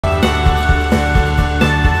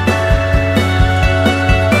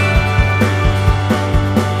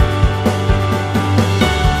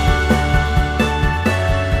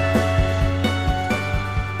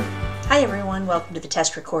welcome to the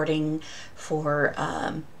test recording for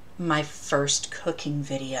my first cooking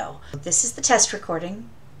video. This is the test recording.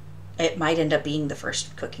 It might end up being the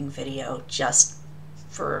first cooking video just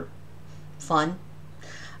for fun.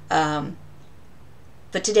 But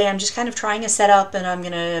today I'm just kind of trying a setup, and I'm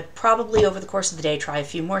going to probably over the course of the day try a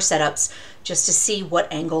few more setups just to see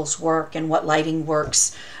what angles work and what lighting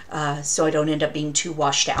works, so I don't end up being too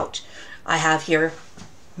washed out. I have here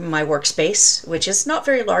my workspace, which is not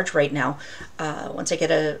very large right now. Once I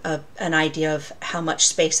get an idea of how much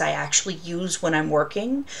space I actually use when I'm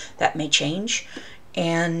working, that may change.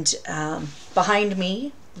 And behind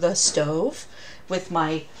me, the stove with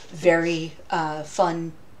my very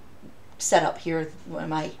fun setup here.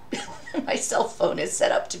 My my cell phone is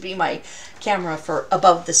set up to be my camera for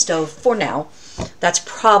above the stove for now. That's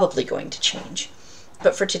probably going to change.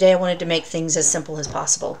 But for today, I wanted to make things as simple as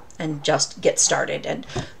possible and just get started. And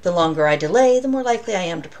the longer I delay, the more likely I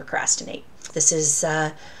am to procrastinate. This is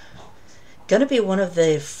going to be one of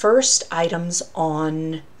the first items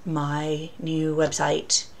on my new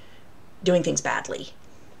website, Doing Things Badly,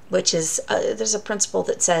 which is, there's a principle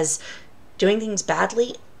that says doing things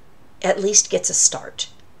badly at least gets a start.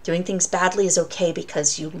 Doing things badly is okay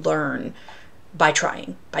because you learn by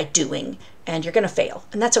trying, by doing, and you're going to fail,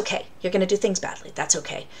 and that's okay. You're going to do things badly. That's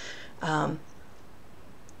okay.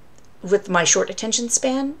 With my short attention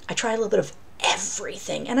span, I try a little bit of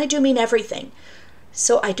everything, and I do mean everything.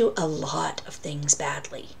 So I do a lot of things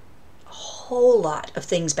badly, a whole lot of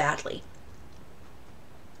things badly.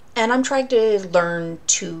 And I'm trying to learn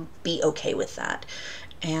to be okay with that.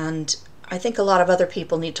 And I think a lot of other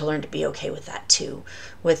people need to learn to be okay with that too,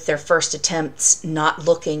 with their first attempts not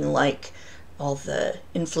looking like all the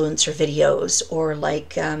influencer videos, or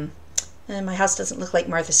like, my house doesn't look like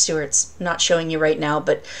Martha Stewart's. I'm not showing you right now,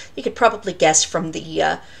 but you could probably guess from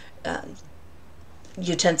the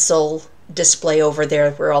utensil display over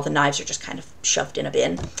there where all the knives are just kind of shoved in a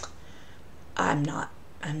bin. I'm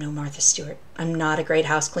no Martha Stewart. I'm not a great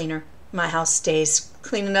house cleaner. My house stays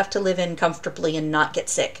clean enough to live in comfortably and not get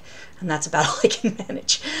sick, and that's about all I can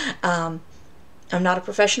manage. I'm not a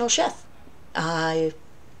professional chef. I've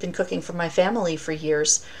been cooking for my family for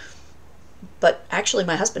years, but actually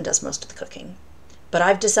my husband does most of the cooking. But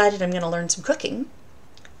I've decided I'm going to learn some cooking,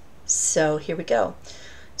 so here we go.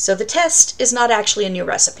 So the test is not actually a new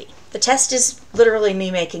recipe. The test is literally me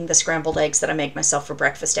making the scrambled eggs that I make myself for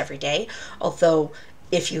breakfast every day, although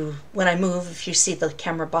when I move, if you see the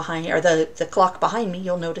camera behind, or the clock behind me,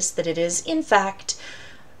 you'll notice that it is, in fact,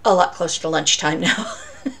 a lot closer to lunchtime now.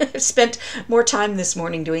 I've spent more time this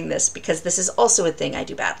morning doing this because this is also a thing I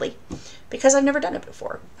do badly, because I've never done it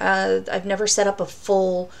before. I've never set up a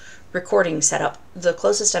full recording setup. The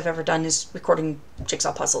closest I've ever done is recording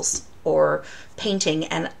jigsaw puzzles or painting,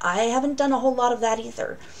 and I haven't done a whole lot of that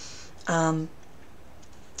either. So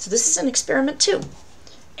this is an experiment too.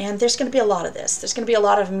 And there's going to be a lot of this. There's going to be a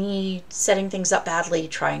lot of me setting things up badly,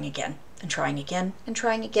 trying again, and trying again, and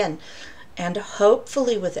trying again. And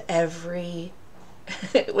hopefully with every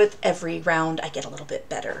round I get a little bit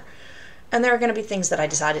better. And there are going to be things that I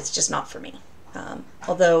decide it's just not for me.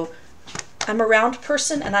 Although I'm a round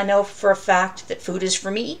person, and I know for a fact that food is for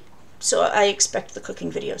me, so I expect the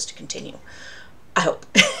cooking videos to continue. I hope.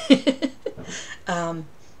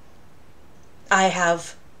 I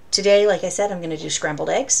have today, like I said, I'm going to do scrambled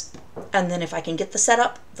eggs, and then if I can get the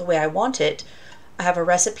setup the way I want it, I have a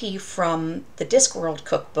recipe from the Discworld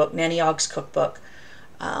cookbook, Nanny Ogg's cookbook,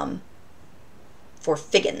 for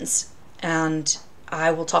figgins, and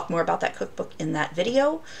I will talk more about that cookbook in that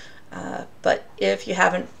video. But if you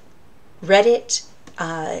haven't read it,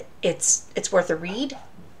 it's worth a read.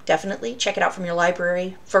 Definitely check it out from your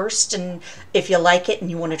library first, and if you like it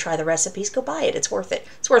and you want to try the recipes, go buy it. It's worth it.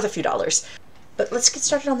 It's worth a few dollars. But let's get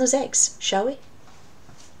started on those eggs, shall we?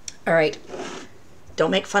 All right. Don't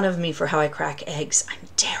make fun of me for how I crack eggs. I'm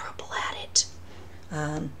terrible at it.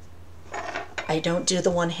 I don't do the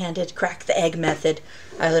one-handed crack the egg method.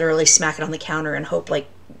 I literally smack it on the counter and hope like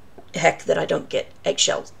heck that I don't get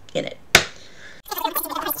eggshells in it.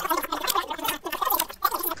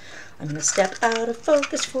 I'm going to step out of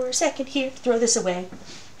focus for a second here, throw this away.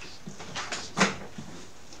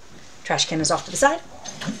 Trash can is off to the side.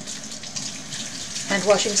 Hand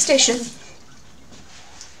washing station.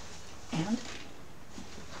 And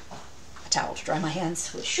a towel to dry my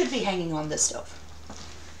hands, which should be hanging on this stove.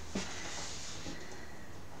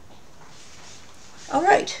 All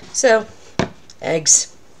right, so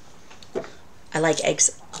eggs. I like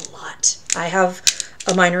eggs a lot. I have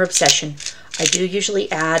a minor obsession. I do usually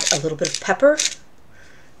add a little bit of pepper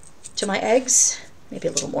to my eggs, maybe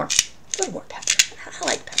a little more pepper. I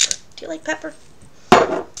like pepper. Do you like pepper?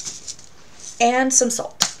 and some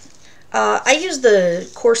salt. I use the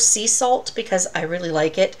coarse sea salt because I really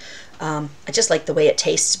like it. I just like the way it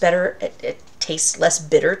tastes better. It tastes less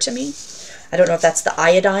bitter to me. I don't know if that's the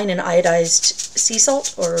iodine and iodized sea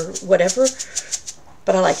salt or whatever,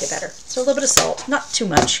 but I like it better. So a little bit of salt, not too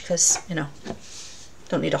much because, you know,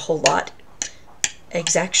 don't need a whole lot.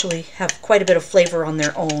 Eggs actually have quite a bit of flavor on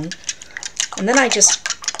their own. And then I just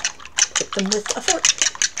hit them with a fork.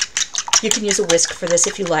 You can use a whisk for this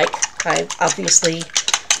if you like. I obviously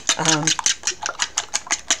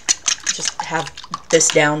just have this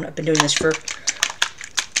down. I've been doing this for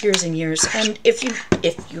years and years. And if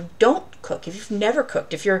you don't cook, if you've never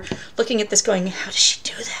cooked, if you're looking at this going, how does she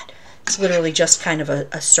do that? It's literally just kind of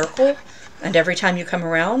a circle, and every time you come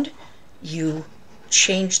around, you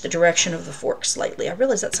change the direction of the fork slightly. I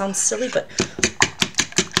realize that sounds silly, but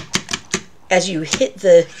as you hit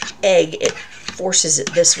the egg, it forces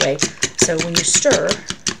it this way. So when you stir,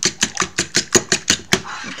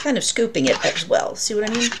 you're kind of scooping it as well. See what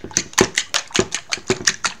I mean?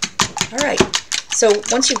 All right. So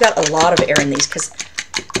once you've got a lot of air in these, because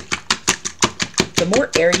the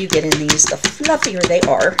more air you get in these, the fluffier they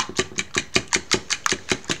are.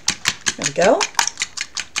 There we go.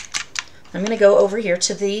 I'm going to go over here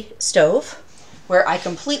to the stove where I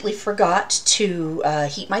completely forgot to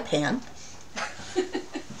heat my pan.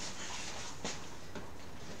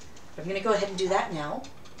 I'm going to go ahead and do that now.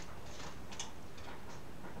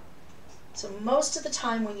 So most of the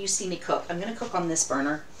time when you see me cook, I'm going to cook on this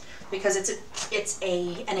burner because it's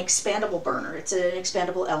an expandable burner. It's an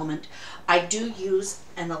expandable element. I do use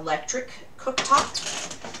an electric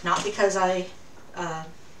cooktop, not because I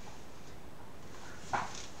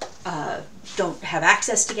don't have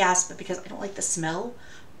access to gas, but because I don't like the smell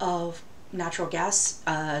of natural gas.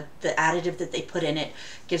 The additive that they put in it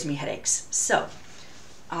gives me headaches. So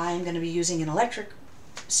I'm going to be using an electric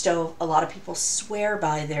stove. A lot of people swear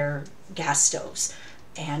by their gas stoves,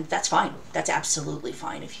 and that's fine. That's absolutely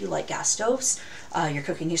fine. If you like gas stoves, your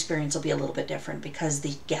cooking experience will be a little bit different because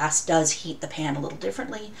the gas does heat the pan a little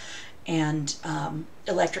differently, and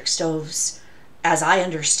electric stoves, as I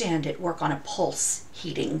understand it, work on a pulse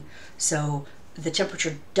heating. So the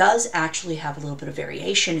temperature does actually have a little bit of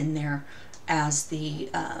variation in there as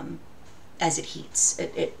it heats.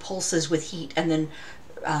 It pulses with heat and then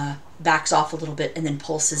backs off a little bit and then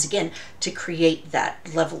pulses again to create that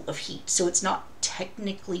level of heat. So it's not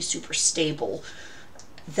technically super stable.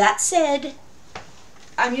 That said,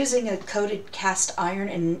 I'm using a coated cast iron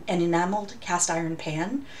and an enameled cast iron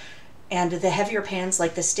pan. And the heavier pans,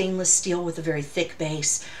 like the stainless steel with a very thick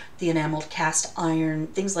base, the enameled cast iron,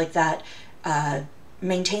 things like that,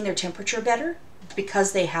 maintain their temperature better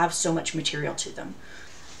because they have so much material to them.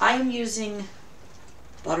 I am using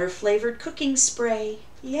butter flavored cooking spray.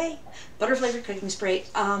 Yay! Butter flavored cooking spray.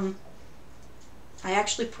 I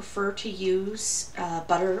actually prefer to use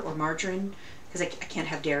butter or margarine because I can't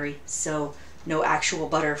have dairy, so no actual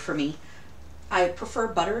butter for me. I prefer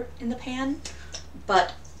butter in the pan,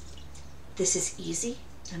 but this is easy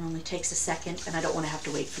and only takes a second, and I don't want to have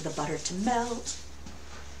to wait for the butter to melt.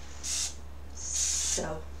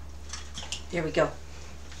 So there we go.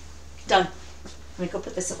 Done. Let me go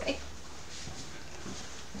put this away.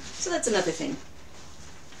 So that's another thing.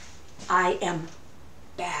 I am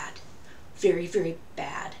bad, very, very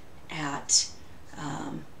bad at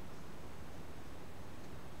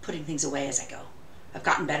putting things away as I go. I've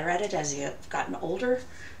gotten better at it as I've gotten older,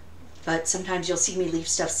 but sometimes you'll see me leave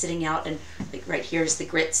stuff sitting out, and like right here is the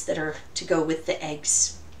grits that are to go with the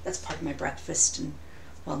eggs. That's part of my breakfast, and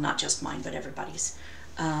well, not just mine, but everybody's.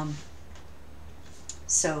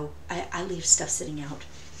 So I leave stuff sitting out.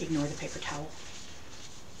 Ignore the paper towel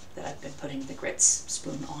that I've been putting the grits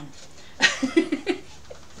spoon on.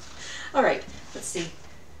 All right, let's see.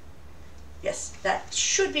 Yes, that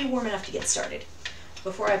should be warm enough to get started.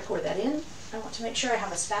 Before I pour that in, I want to make sure I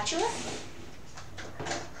have a spatula.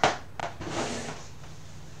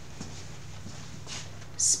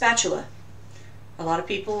 Spatula. A lot of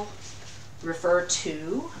people refer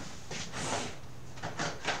to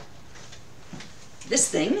this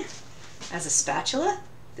thing as a spatula.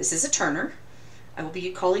 This is a turner. I will be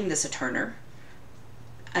calling this a turner,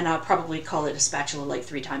 and I'll probably call it a spatula like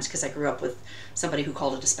 3 times because I grew up with somebody who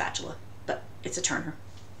called it a spatula, but it's a turner.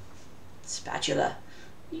 Spatula.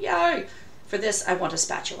 Yay! For this, I want a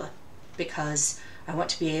spatula because I want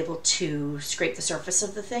to be able to scrape the surface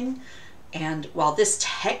of the thing, and while this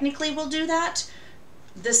technically will do that,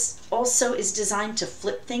 this also is designed to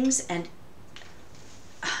flip things, and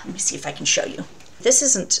let me see if I can show you. This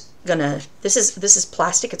isn't this is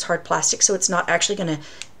plastic, it's hard plastic, so it's not actually gonna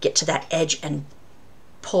get to that edge and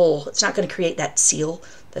pull, it's not going to create that seal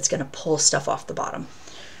that's going to pull stuff off the bottom.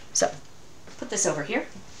 So put this over here.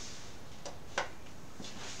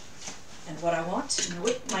 And what I want, I'm going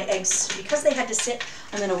to whip my eggs, because they had to sit,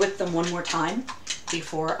 I'm going to whip them one more time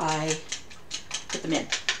before I put them in,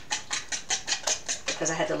 because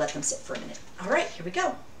I had to let them sit for a minute. All right, here we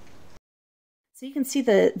go. So you can see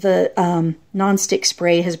the non-stick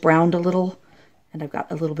spray has browned a little, and I've got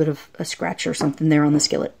a little bit of a scratch or something there on the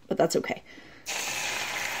skillet, but that's okay.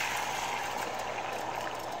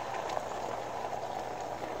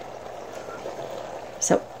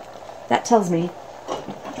 So that tells me,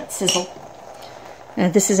 that sizzle,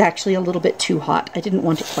 this is actually a little bit too hot. I didn't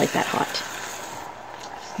want it quite that hot.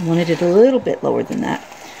 I wanted it a little bit lower than that.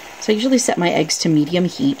 So I usually set my eggs to medium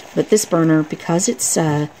heat, but this burner, because it's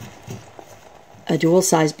a dual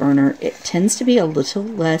size burner, it tends to be a little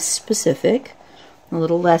less specific, a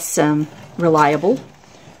little less reliable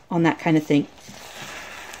on that kind of thing.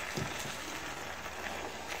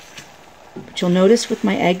 But you'll notice with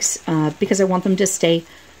my eggs, because I want them to stay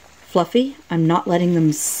fluffy, I'm not letting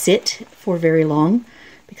them sit for very long,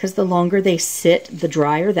 because the longer they sit, the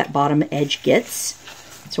drier that bottom edge gets.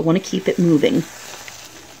 So I want to keep it moving.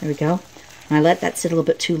 There we go. And I let that sit a little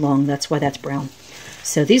bit too long. That's why that's brown.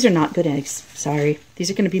 So these are not good eggs. Sorry. These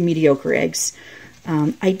are going to be mediocre eggs.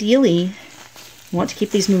 Ideally, you want to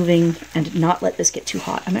keep these moving and not let this get too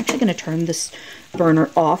hot. I'm actually going to turn this burner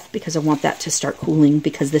off because I want that to start cooling,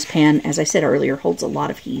 because this pan, as I said earlier, holds a lot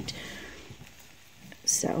of heat.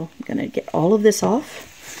 So I'm going to get all of this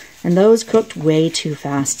off. And those cooked way too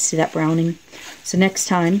fast. See that browning? So next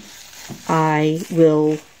time I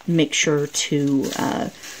will make sure to,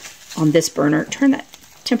 on this burner, turn that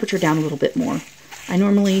temperature down a little bit more. I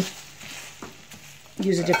normally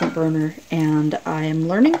use a different burner, and I am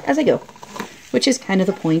learning as I go, which is kind of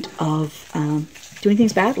the point of doing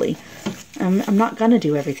things badly. I'm not going to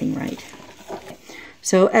do everything right.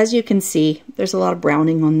 So as you can see, there's a lot of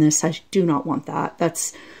browning on this. I do not want that.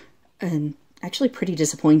 That's actually pretty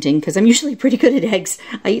disappointing, because I'm usually pretty good at eggs.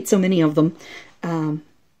 I eat so many of them.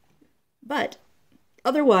 But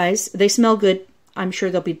otherwise, they smell good. I'm sure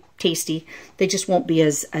they'll be tasty. They just won't be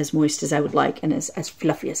as moist as I would like, and as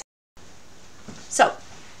fluffy as. So,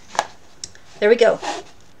 there we go.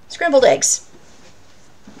 Scrambled eggs.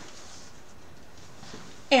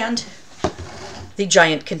 And the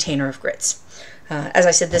giant container of grits. As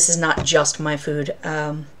I said, this is not just my food.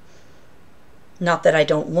 Not that I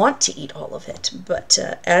don't want to eat all of it, but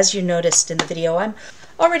as you noticed in the video, I'm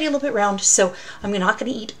already a little bit round, so I'm not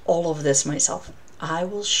going to eat all of this myself. I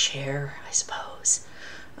will share, I suppose.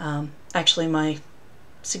 Actually, my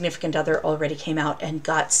significant other already came out and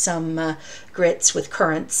got some grits with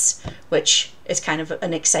currants, which is kind of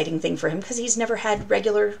an exciting thing for him, because he's never had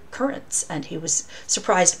regular currants, and he was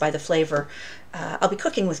surprised by the flavor. I'll be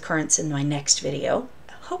cooking with currants in my next video.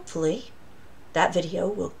 Hopefully that video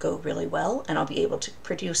will go really well, and I'll be able to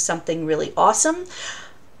produce something really awesome.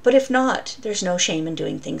 But if not, there's no shame in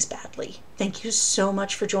doing things badly. Thank you so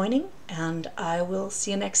much for joining, and I will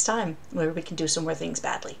see you next time, where we can do some more things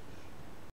badly.